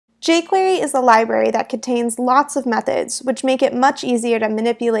jQuery is a library that contains lots of methods, which make it much easier to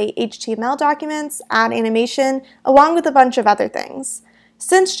manipulate HTML documents, add animation, along with a bunch of other things.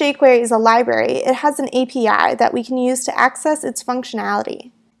 Since jQuery is a library, it has an API that we can use to access its functionality.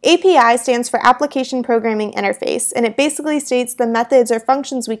 API stands for Application Programming Interface, and it basically states the methods or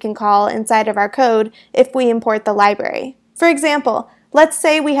functions we can call inside of our code if we import the library. For example, let's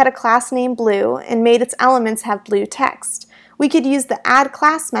say we had a class named Blue and made its elements have blue text. We could use the add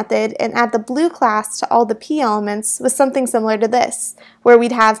class method and add the blue class to all the P elements with something similar to this, where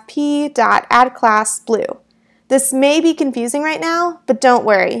we'd have p.addClassBlue. This may be confusing right now, but don't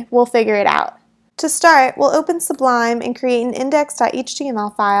worry, we'll figure it out. To start, we'll open Sublime and create an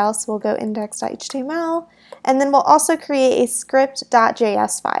index.html file, so we'll go index.html, and then we'll also create a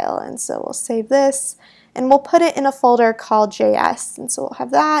script.js file, and so we'll save this, and we'll put it in a folder called JS, and so we'll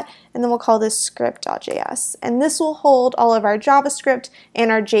have that, and then we'll call this script.js, and this will hold all of our JavaScript and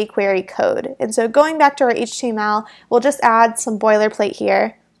our jQuery code. And so going back to our HTML, we'll just add some boilerplate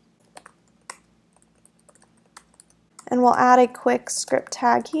here, and we'll add a quick script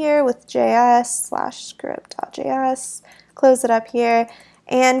tag here with js/script.js, close it up here,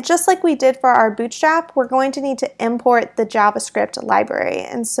 and just like we did for our Bootstrap, we're going to need to import the JavaScript library,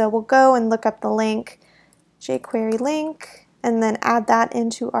 and so we'll go and look up the link, jQuery link, and then add that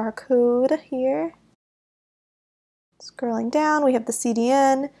into our code here. Scrolling down, we have the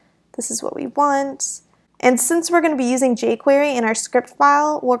CDN. This is what we want. And since we're going to be using jQuery in our script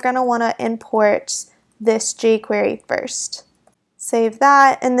file, we're going to want to import this jQuery first. Save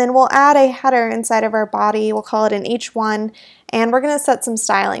that, and then we'll add a header inside of our body. We'll call it an h1, and we're going to set some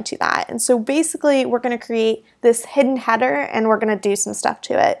styling to that. And so basically, we're going to create this hidden header, and we're going to do some stuff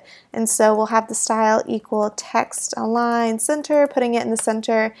to it. And so we'll have the style equal text align center, putting it in the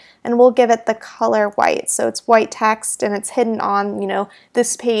center, and we'll give it the color white. So it's white text, and it's hidden on,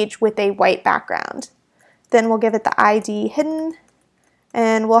 this page with a white background. Then we'll give it the ID hidden,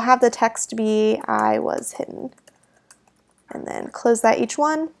 and we'll have the text be I was hidden. And then close that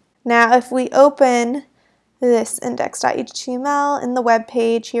h1. Now if we open this index.html in the web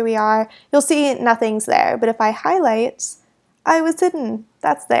page, here we are, you'll see nothing's there. But if I highlight, I was hidden,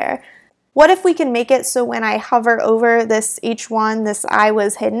 that's there. What if we can make it so when I hover over this h1, this I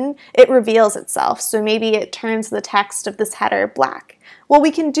was hidden, it reveals itself. So maybe it turns the text of this header black. Well,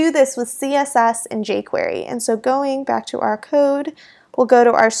 we can do this with CSS and jQuery. And so going back to our code, we'll go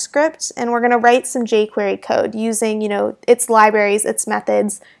to our script, and we're going to write some jQuery code using, its libraries, its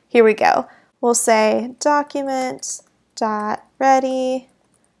methods. Here we go. We'll say document.ready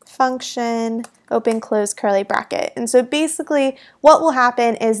function, open, close, curly bracket. And so basically what will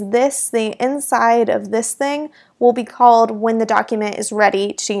happen is this thing inside of this thing will be called when the document is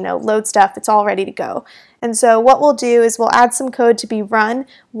ready to, load stuff. It's all ready to go. And so what we'll do is we'll add some code to be run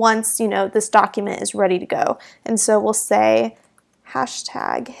once, this document is ready to go. And so we'll say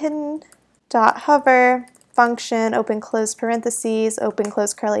hashtag hidden dot hover function, open close parentheses, open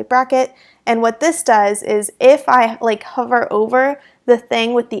close curly bracket. And what this does is if I hover over the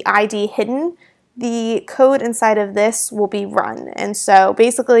thing with the ID hidden, the code inside of this will be run. And so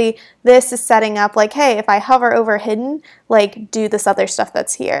basically this is setting up hey, if I hover over hidden, do this other stuff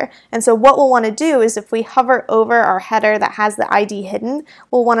that's here. And so what we'll want to do is if we hover over our header that has the ID hidden,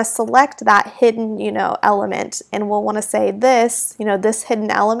 we'll want to select that hidden, element, and we'll want to say this, this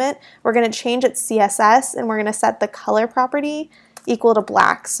hidden element, we're going to change its CSS, and we're going to set the color property equal to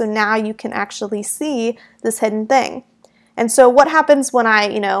black. So now you can actually see this hidden thing. And so what happens when I,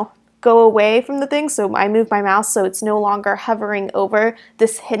 go away from the thing, so I move my mouse so it's no longer hovering over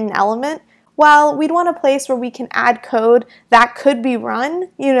this hidden element? Well, we'd want a place where we can add code that could be run,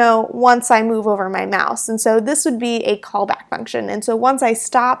 once I move over my mouse. And so this would be a callback function. And so once I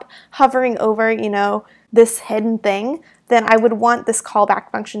stop hovering over, this hidden thing, then I would want this callback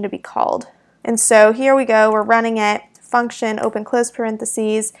function to be called. And so here we go, we're running it, function, open close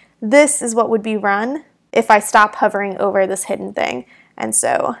parentheses. This is what would be run if I stop hovering over this hidden thing. And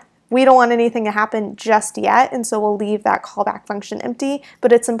so we don't want anything to happen just yet, and so we'll leave that callback function empty,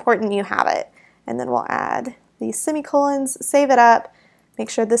 but it's important you have it. And then we'll add these semicolons, save it up, make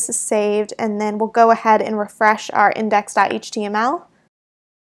sure this is saved, and then we'll go ahead and refresh our index.html.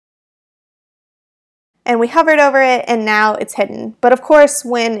 And we hovered over it, and now it's hidden. But of course,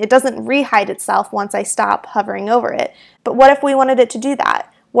 when it doesn't re-hide itself once I stop hovering over it. But what if we wanted it to do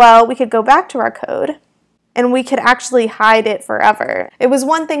that? Well, we could go back to our code, and we could actually hide it forever. It was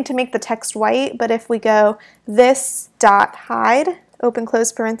one thing to make the text white, but if we go this.hide, open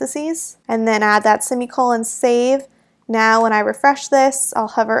close parentheses, and then add that semicolon, save, now when I refresh this, I'll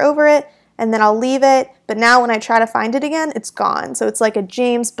hover over it, and then I'll leave it, but now when I try to find it again, it's gone. So it's like a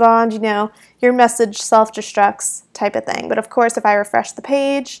James Bond, your message self-destructs type of thing. But of course, if I refresh the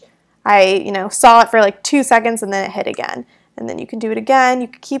page, I, saw it for like 2 seconds and then it hit again. And then you can do it again, you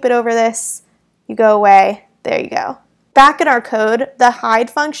can keep it over this, you go away, there you go. Back in our code, the hide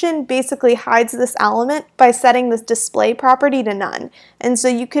function basically hides this element by setting this display property to none. And so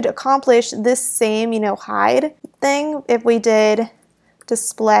you could accomplish this same, hide thing if we did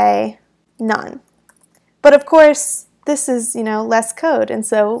display none. But of course, this is, less code, and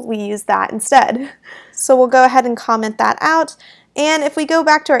so we use that instead. So we'll go ahead and comment that out. And if we go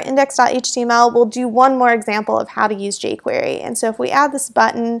back to our index.html, we'll do one more example of how to use jQuery. And so if we add this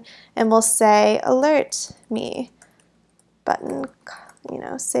button and we'll say alert me, button,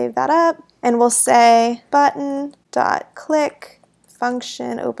 save that up, and we'll say button.click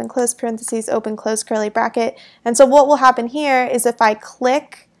function, open close parentheses, open close curly bracket. And so what will happen here is if I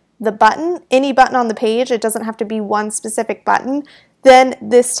click the button, any button on the page, it doesn't have to be one specific button, then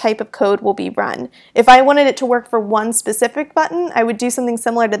this type of code will be run. If I wanted it to work for one specific button, I would do something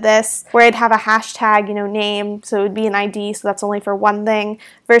similar to this, where I'd have a hashtag, name, so it would be an ID, so that's only for one thing,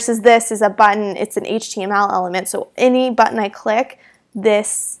 versus this is a button, it's an HTML element, so any button I click,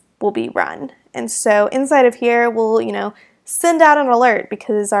 this will be run. And so inside of here, we'll, send out an alert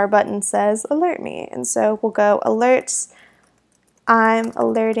because our button says alert me. And so we'll go alerts, I'm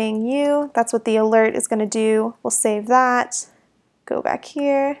alerting you. That's what the alert is going to do. We'll save that. Go back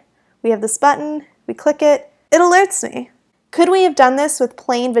here, we have this button, we click it, it alerts me. Could we have done this with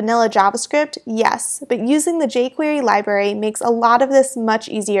plain vanilla JavaScript? Yes, but using the jQuery library makes a lot of this much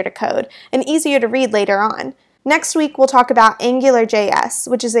easier to code and easier to read later on. Next week, we'll talk about AngularJS,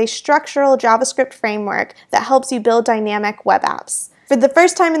 which is a structural JavaScript framework that helps you build dynamic web apps. For the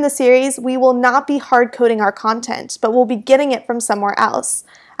first time in the series, we will not be hard coding our content, but we'll be getting it from somewhere else.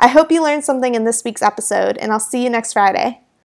 I hope you learned something in this week's episode, and I'll see you next Friday.